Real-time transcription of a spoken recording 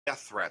death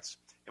threats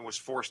and was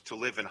forced to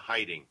live in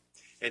hiding.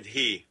 And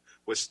he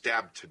was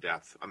stabbed to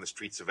death on the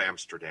streets of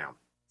Amsterdam.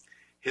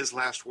 His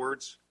last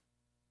words?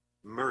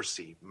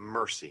 Mercy,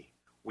 mercy.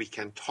 We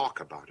can talk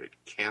about it,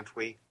 can't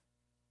we?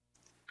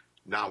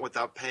 Not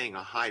without paying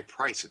a high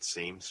price, it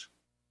seems.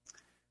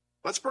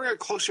 Let's bring it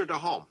closer to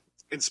home.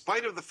 In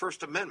spite of the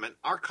First Amendment,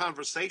 our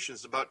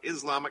conversations about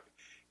Islamic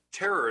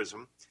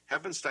terrorism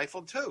have been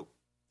stifled too.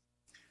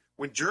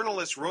 When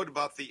journalists wrote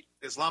about the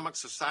Islamic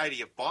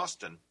Society of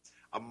Boston,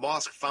 a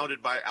mosque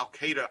founded by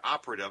al-Qaeda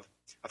operative,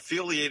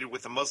 affiliated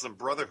with the Muslim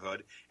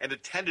Brotherhood, and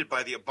attended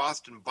by the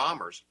Boston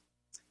bombers,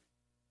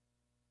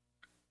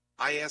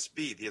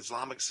 ISB, the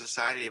Islamic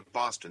Society of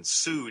Boston,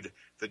 sued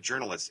the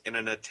journalists in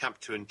an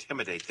attempt to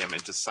intimidate them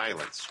into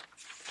silence.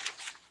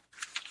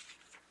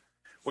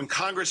 When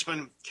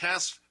Congressman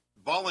Cass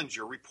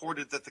Bollinger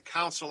reported that the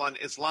Council on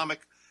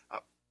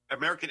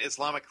American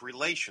Islamic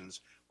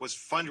Relations was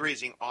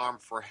fundraising arm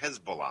for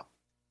Hezbollah,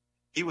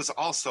 he was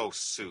also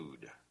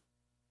sued,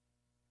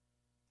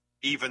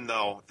 even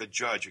though the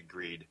judge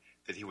agreed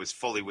that he was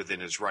fully within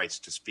his rights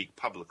to speak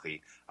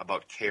publicly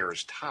about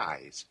CAIR's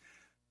ties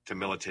to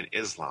militant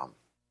Islam.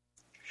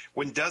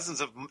 When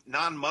dozens of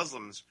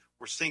non-Muslims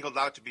were singled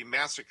out to be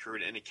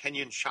massacred in a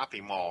Kenyan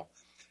shopping mall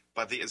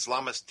by the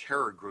Islamist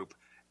terror group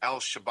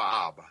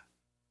Al-Shabaab,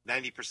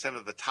 90%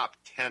 of the top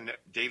 10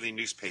 daily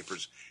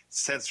newspapers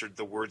censored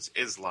the words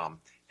Islam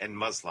and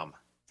Muslim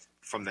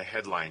from the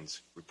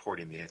headlines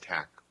reporting the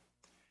attack.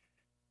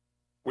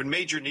 When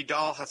Major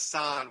Nidal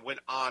Hassan went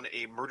on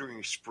a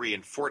murdering spree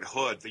in Fort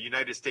Hood, the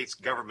United States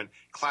government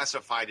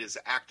classified his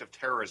act of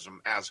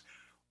terrorism as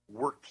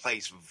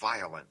workplace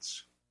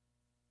violence,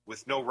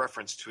 with no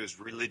reference to his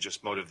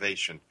religious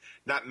motivation,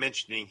 not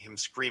mentioning him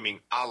screaming,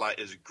 "Allah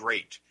is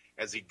great,"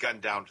 as he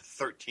gunned down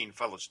 13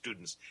 fellow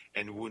students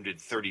and wounded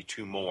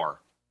 32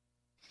 more.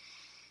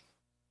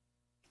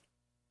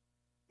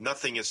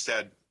 Nothing is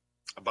said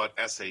about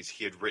essays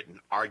he had written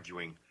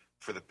arguing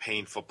for the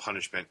painful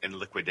punishment and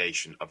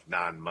liquidation of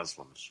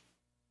non-Muslims.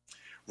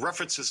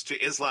 References to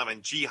Islam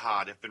and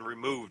jihad have been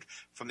removed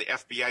from the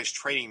FBI's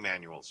training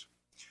manuals,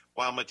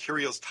 while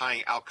materials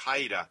tying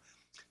al-Qaeda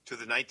to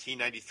the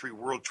 1993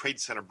 World Trade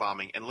Center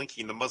bombing and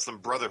linking the Muslim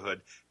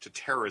Brotherhood to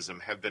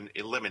terrorism have been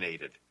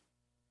eliminated.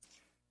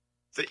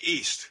 The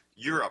East,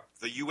 Europe,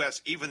 the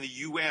U.S., even the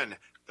UN,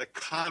 the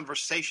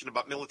conversation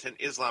about militant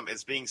Islam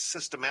is being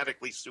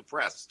systematically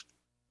suppressed.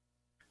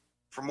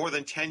 For more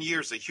than 10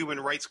 years, the Human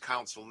Rights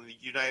Council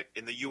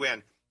in the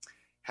UN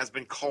has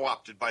been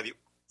co-opted by the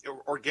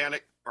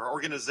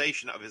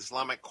Organization of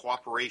Islamic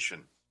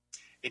Cooperation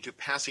into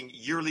passing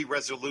yearly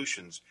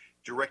resolutions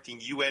directing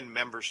UN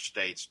member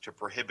states to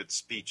prohibit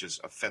speeches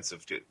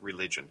offensive to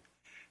religion,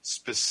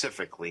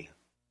 specifically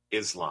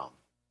Islam.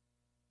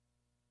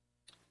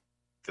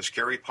 The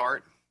scary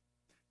part?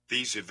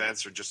 These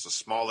events are just a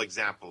small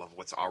example of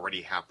what's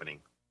already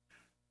happening.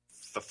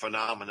 The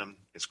phenomenon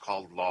is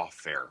called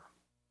lawfare.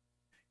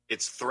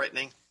 It's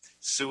threatening,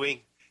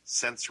 suing,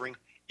 censoring,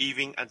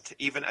 even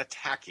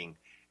attacking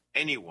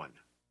anyone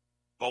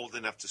bold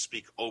enough to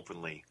speak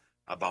openly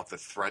about the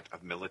threat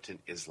of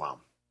militant Islam.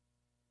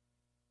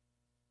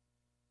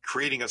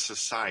 Creating a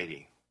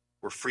society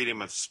where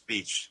freedom of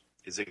speech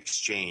is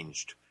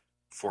exchanged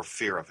for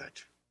fear of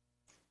it.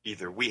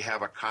 Either we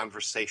have a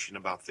conversation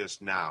about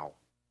this now,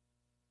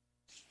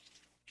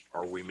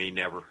 or we may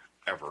never,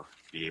 ever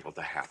be able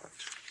to have it.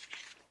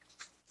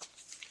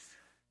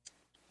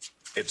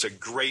 It's a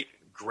great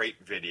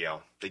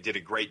video. They did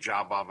a great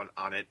job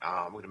on it.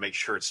 I'm going to make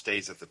sure it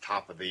stays at the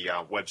top of the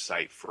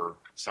website for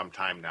some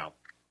time now.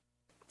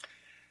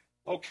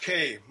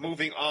 Okay,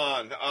 moving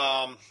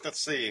on.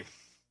 Let's see.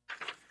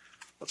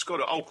 Let's go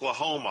to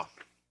Oklahoma.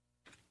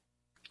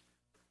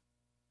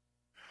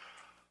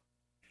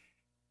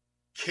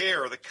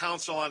 CAIR, the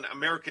Council on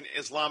American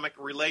Islamic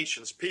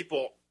Relations.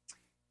 People,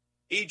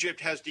 Egypt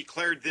has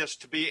declared this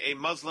to be a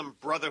Muslim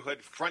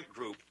Brotherhood front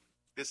group.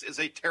 This is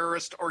a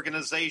terrorist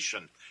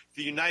organization.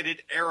 The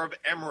United Arab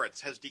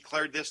Emirates has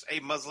declared this a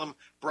Muslim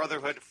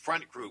Brotherhood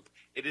front group.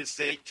 It is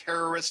a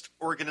terrorist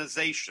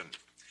organization.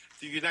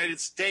 The United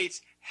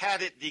States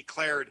had it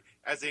declared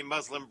as a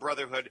Muslim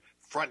Brotherhood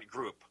front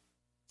group,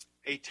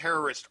 a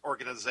terrorist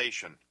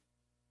organization,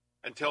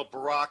 until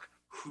Barack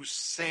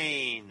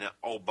Hussein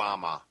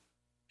Obama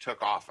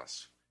took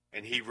office,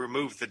 and he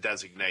removed the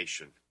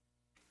designation.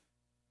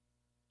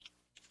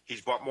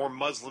 He's brought more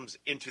Muslims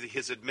into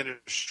his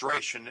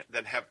administration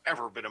than have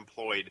ever been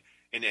employed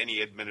in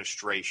any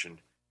administration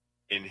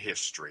in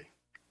history.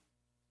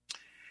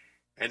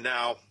 And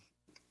now,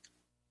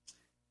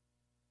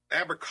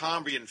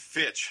 Abercrombie and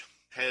Fitch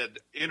had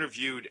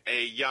interviewed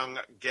a young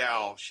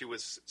gal. She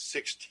was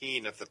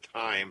 16 at the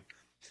time,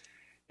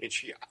 and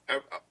she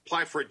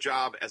applied for a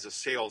job as a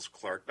sales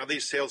clerk. Now,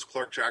 these sales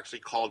clerks are actually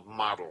called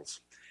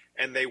models,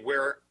 and they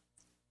wear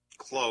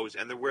clothes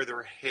and they wear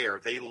their hair.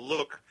 They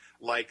look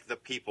like the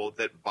people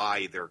that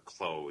buy their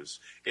clothes.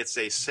 It's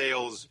a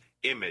sales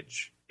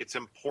image. It's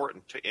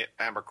important to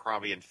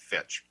Abercrombie and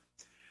Fitch.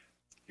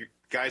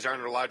 Guys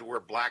aren't allowed to wear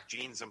black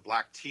jeans and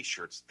black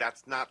T-shirts.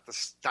 That's not the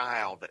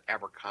style that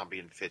Abercrombie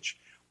and Fitch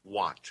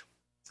want.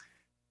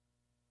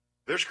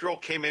 This girl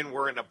came in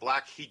wearing a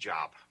black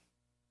hijab,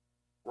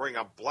 wearing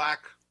a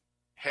black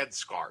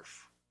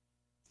headscarf.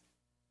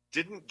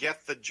 Didn't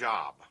get the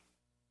job.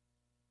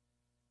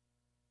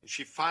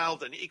 She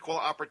filed an equal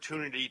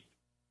opportunity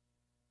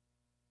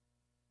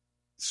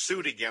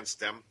suit against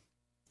them.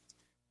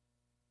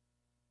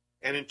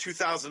 And in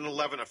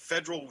 2011, a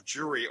federal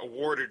jury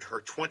awarded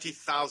her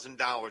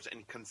 $20,000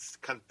 in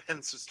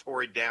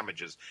compensatory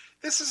damages.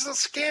 This is a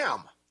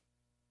scam.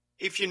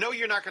 If you know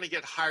you're not going to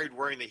get hired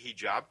wearing the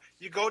hijab,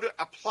 you go to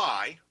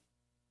apply,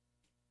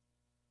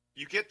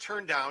 you get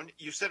turned down,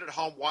 you sit at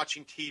home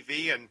watching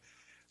TV and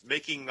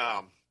making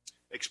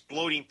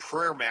exploding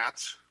prayer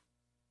mats,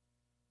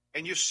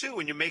 and you sue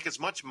and you make as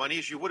much money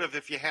as you would have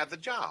if you had the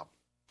job.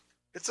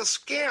 It's a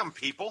scam,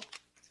 people.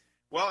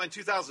 Well, in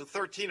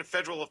 2013, a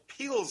federal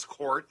appeals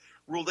court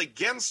ruled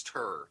against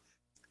her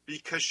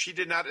because she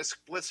did not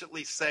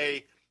explicitly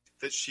say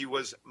that she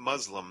was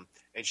Muslim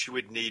and she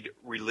would need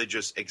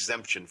religious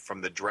exemption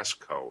from the dress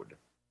code.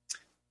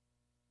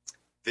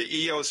 The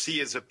EOC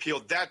has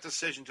appealed that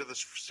decision to the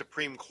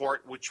Supreme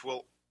Court, which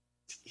will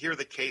hear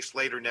the case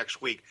later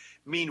next week.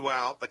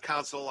 Meanwhile, the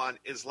Council on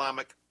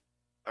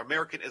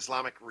American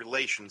Islamic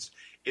Relations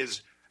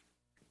is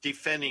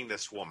defending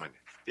this woman.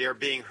 They are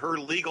being her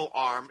legal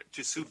arm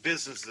to sue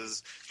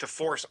businesses to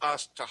force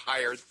us to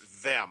hire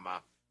them.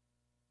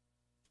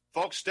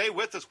 Folks, stay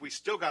with us. We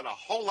still got a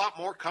whole lot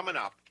more coming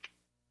up.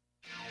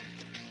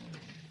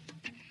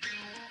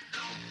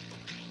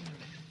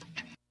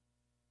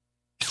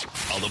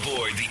 All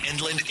aboard the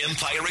Inland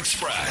Empire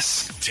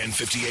Express.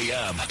 10:50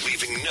 a.m.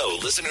 Leaving no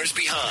listeners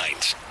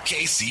behind.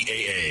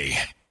 KCAA.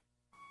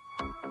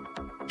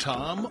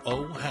 Tom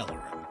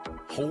O'Halloran,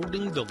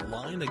 holding the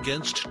line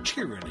against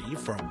tyranny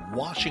from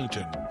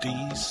Washington,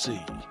 D.C.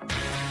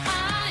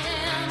 I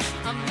am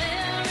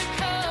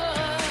America.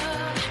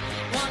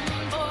 One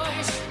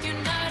voice,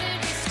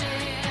 united we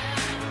stand.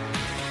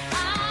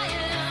 I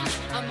am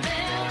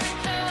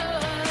America.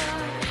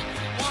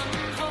 One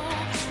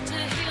hope to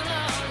heal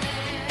our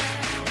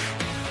land.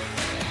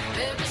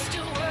 There is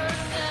still work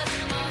that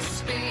must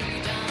be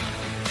done.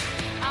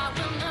 I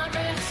will not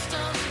rest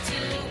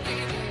until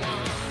we've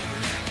won.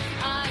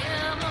 I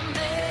am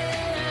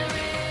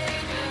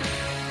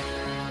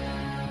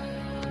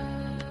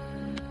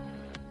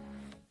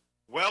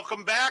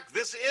Welcome back.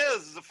 This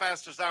is the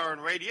fastest hour in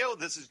radio.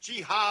 This is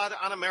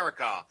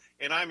Jihad-On-America,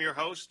 and I'm your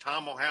host,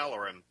 Tom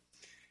O'Halloran.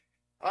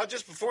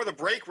 Just before the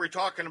break, we're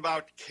talking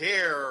about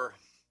CAIR,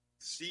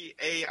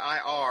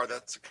 C-A-I-R.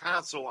 That's the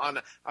Council on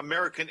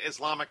American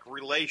Islamic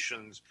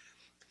Relations,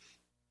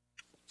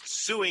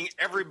 suing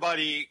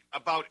everybody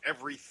about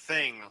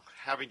everything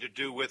having to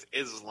do with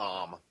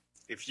Islam.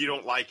 If you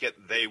don't like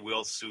it, they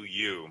will sue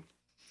you.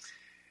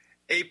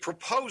 A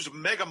proposed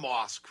mega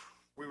mosque.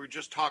 We were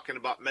just talking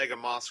about mega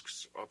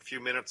mosques a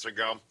few minutes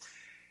ago.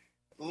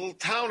 The little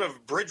town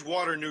of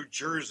Bridgewater, New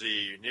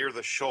Jersey, near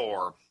the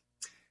shore,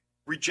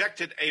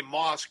 rejected a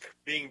mosque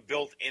being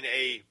built in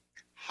a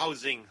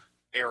housing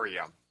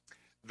area.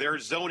 Their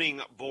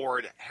zoning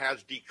board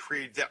has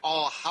decreed that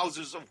all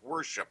houses of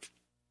worship,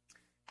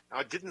 now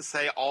it didn't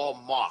say all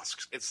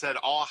mosques, it said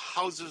all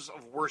houses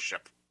of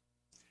worship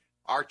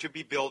are to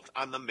be built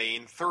on the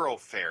main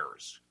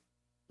thoroughfares.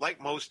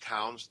 Like most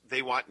towns,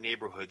 they want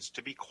neighborhoods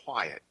to be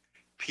quiet,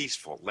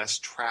 peaceful, less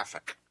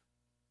traffic.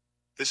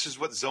 This is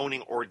what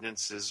zoning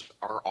ordinances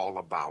are all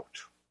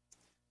about.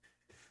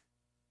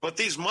 But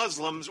these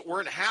Muslims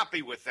weren't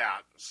happy with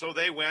that, so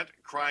they went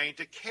crying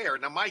to CAIR.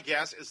 Now, my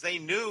guess is they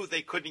knew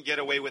they couldn't get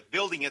away with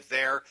building it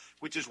there,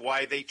 which is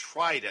why they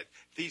tried it.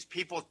 These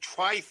people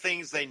try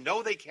things they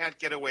know they can't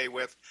get away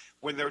with.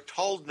 When they're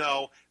told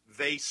no,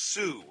 they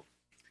sue.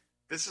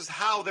 This is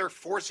how they're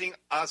forcing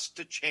us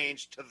to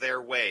change to their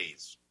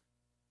ways.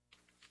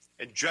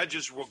 And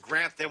judges will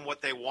grant them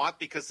what they want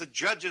because the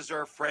judges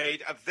are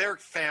afraid of their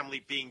family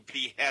being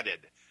beheaded,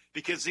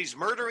 because these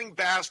murdering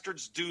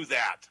bastards do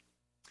that.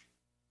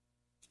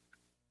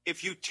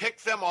 If you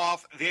tick them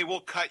off, they will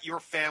cut your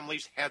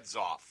family's heads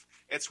off.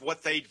 It's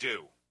what they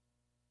do.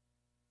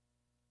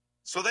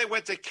 So they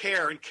went to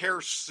CAIR, and CAIR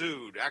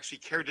sued. Actually,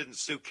 CAIR didn't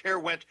sue. CAIR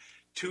went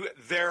to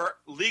their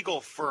legal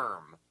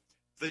firm,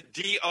 the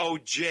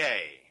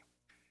DOJ.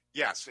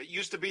 Yes, it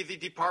used to be the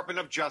Department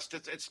of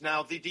Justice. It's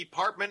now the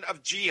Department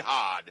of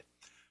Jihad.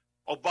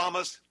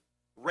 Obama's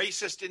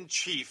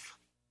racist-in-chief,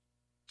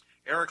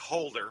 Eric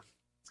Holder,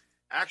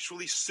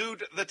 actually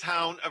sued the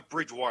town of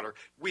Bridgewater.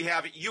 We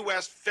have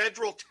U.S.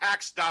 federal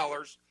tax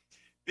dollars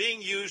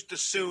being used to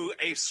sue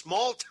a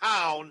small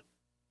town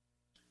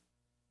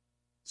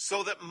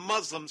so that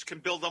Muslims can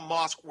build a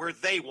mosque where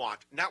they want,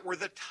 not where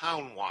the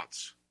town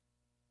wants.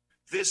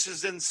 This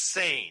is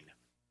insane.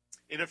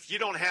 And if you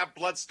don't have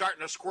blood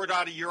starting to squirt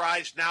out of your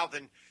eyes now,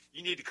 then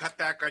you need to cut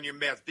back on your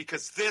meds,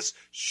 because this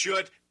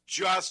should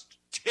just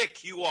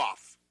tick you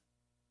off.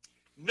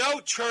 No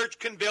church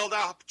can build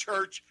a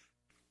church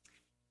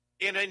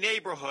in a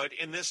neighborhood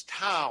in this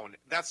town.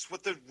 That's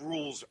what the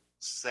rules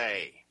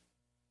say.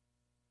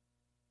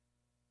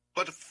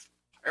 But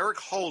Eric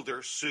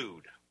Holder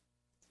sued,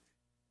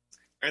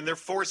 and they're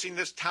forcing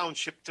this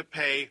township to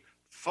pay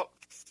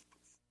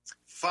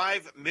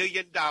 $5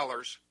 million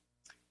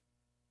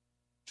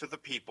to the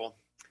people,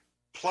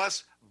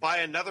 plus buy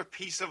another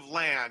piece of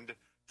land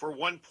for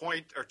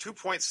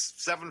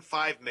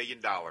 $2.75 million.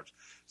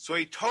 So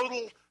a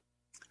total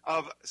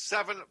of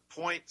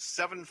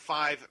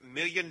 $7.75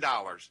 million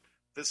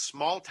this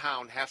small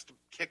town has to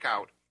kick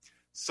out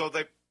so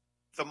that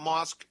the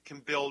mosque can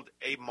build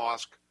a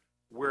mosque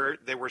where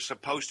they were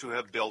supposed to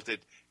have built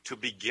it to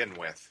begin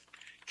with.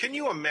 Can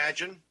you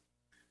imagine?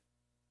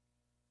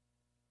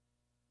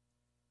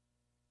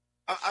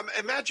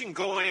 Imagine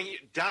going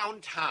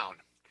downtown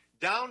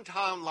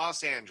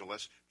Los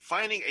Angeles,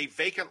 finding a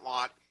vacant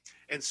lot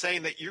and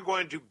saying that you're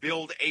going to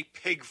build a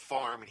pig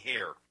farm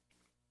here.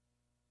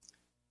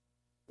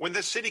 When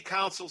the city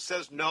council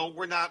says, no,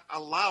 we're not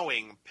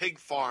allowing pig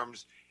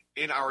farms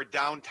in our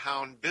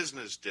downtown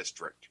business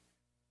district.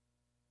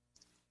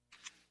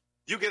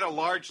 You get a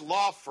large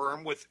law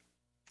firm with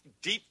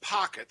deep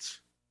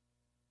pockets,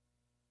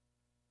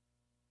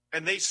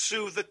 and they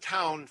sue the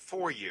town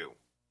for you.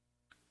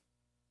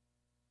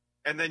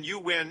 And then you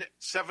win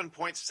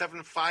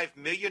 $7.75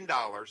 million,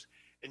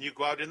 and you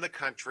go out in the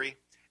country,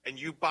 and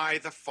you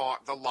buy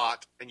the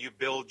lot, and you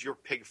build your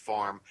pig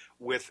farm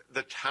with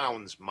the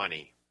town's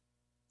money.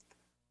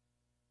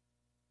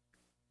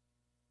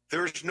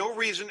 There's no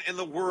reason in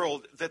the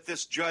world that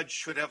this judge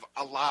should have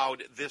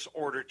allowed this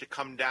order to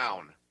come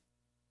down.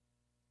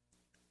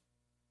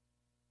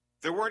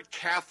 There weren't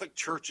Catholic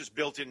churches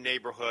built in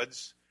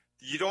neighborhoods.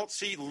 You don't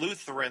see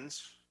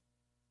Lutherans.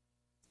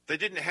 They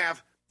didn't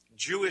have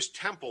Jewish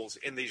temples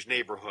in these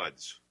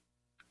neighborhoods.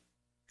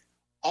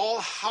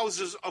 All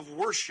houses of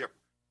worship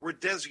were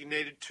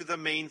designated to the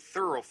main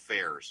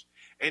thoroughfares.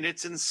 And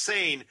it's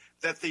insane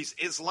that these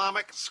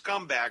Islamic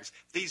scumbags,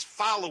 these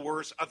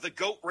followers of the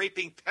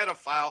goat-raping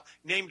pedophile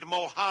named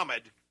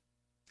Mohammed,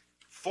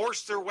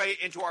 force their way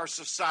into our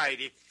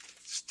society,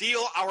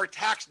 steal our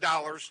tax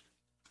dollars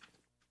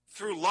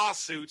through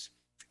lawsuits,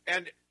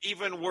 and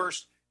even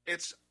worse,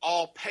 it's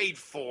all paid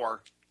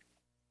for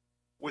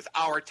with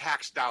our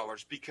tax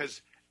dollars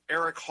because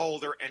Eric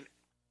Holder and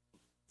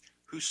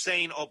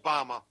Hussein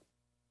Obama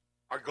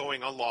are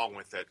going along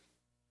with it.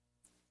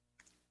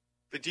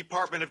 The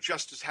Department of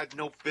Justice had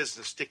no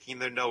business sticking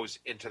their nose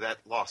into that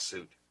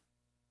lawsuit.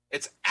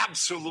 It's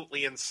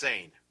absolutely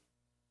insane.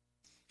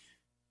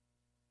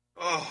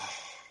 Oh.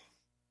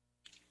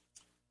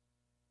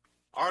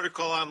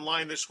 Article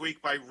online this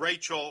week by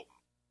Rachel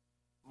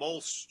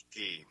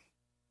Molsky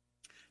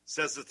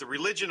says that the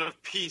religion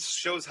of peace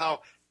shows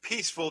how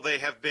peaceful they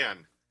have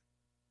been.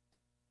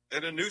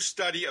 In a new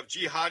study of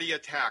jihadi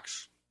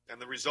attacks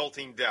and the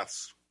resulting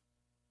deaths,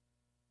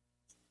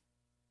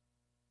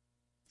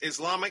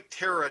 Islamic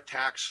terror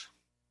attacks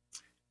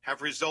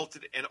have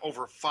resulted in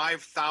over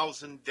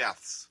 5,000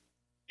 deaths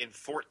in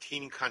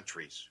 14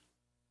 countries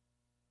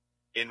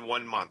in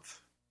 1 month.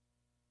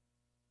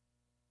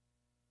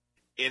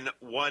 In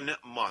 1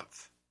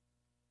 month.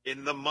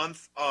 In the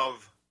month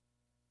of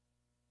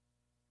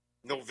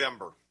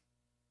November.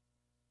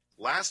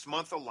 Last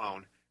month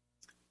alone,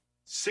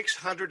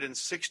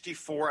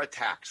 664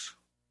 attacks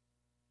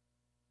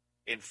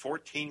in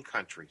 14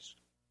 countries.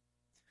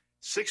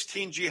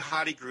 16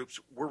 jihadi groups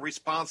were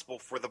responsible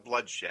for the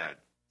bloodshed.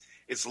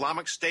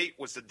 Islamic State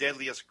was the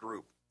deadliest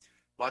group,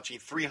 launching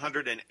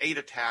 308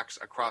 attacks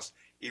across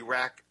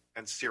Iraq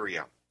and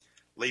Syria,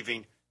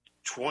 leaving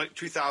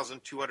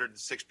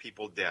 2,206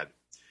 people dead,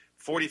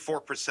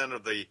 44%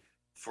 of the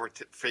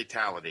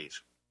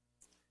fatalities.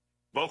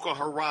 Boko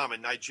Haram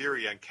in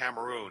Nigeria and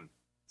Cameroon,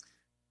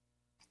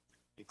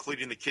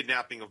 including the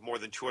kidnapping of more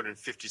than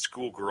 250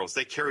 schoolgirls.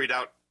 They carried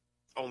out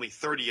only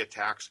 30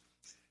 attacks,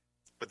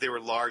 but they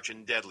were large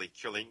and deadly,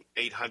 killing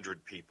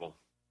 800 people.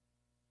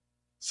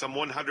 Some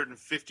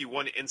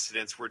 151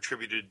 incidents were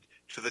attributed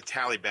to the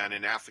Taliban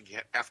in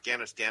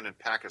Afghanistan and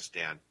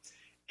Pakistan,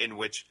 in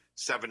which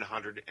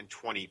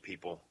 720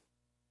 people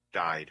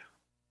died.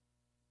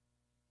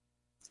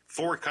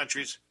 4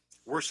 countries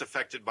worst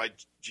affected by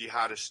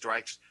jihadist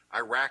strikes,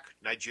 Iraq,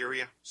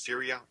 Nigeria,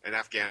 Syria, and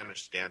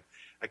Afghanistan,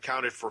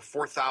 accounted for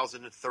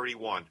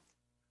 4,031,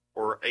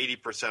 or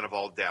 80% of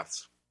all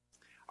deaths.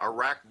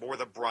 Iraq bore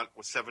the brunt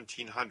with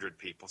 1,700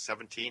 people,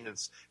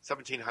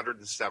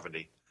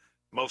 1,770,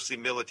 mostly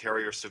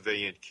military or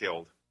civilian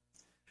killed,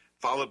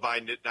 followed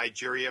by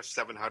Nigeria,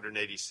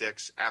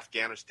 786,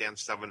 Afghanistan,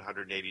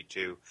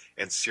 782,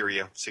 and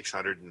Syria,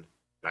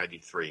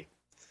 693.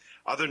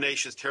 Other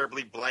nations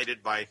terribly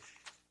blighted by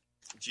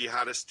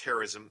jihadist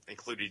terrorism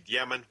included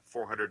Yemen,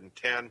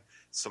 410,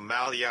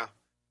 Somalia,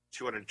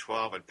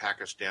 212, and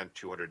Pakistan,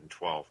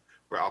 212,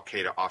 where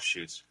al-Qaeda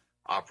offshoots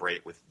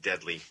operate with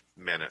deadly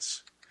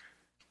menace.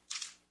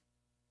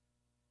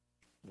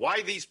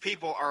 Why these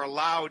people are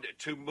allowed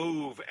to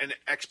move and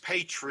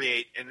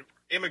expatriate and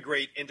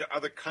immigrate into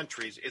other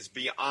countries is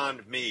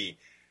beyond me.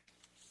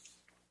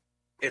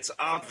 It's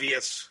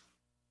obvious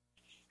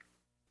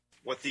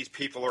what these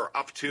people are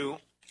up to,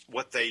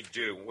 what they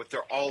do, what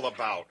they're all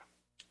about.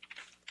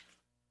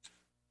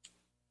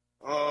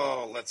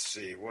 Oh, let's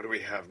see. What do we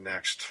have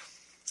next?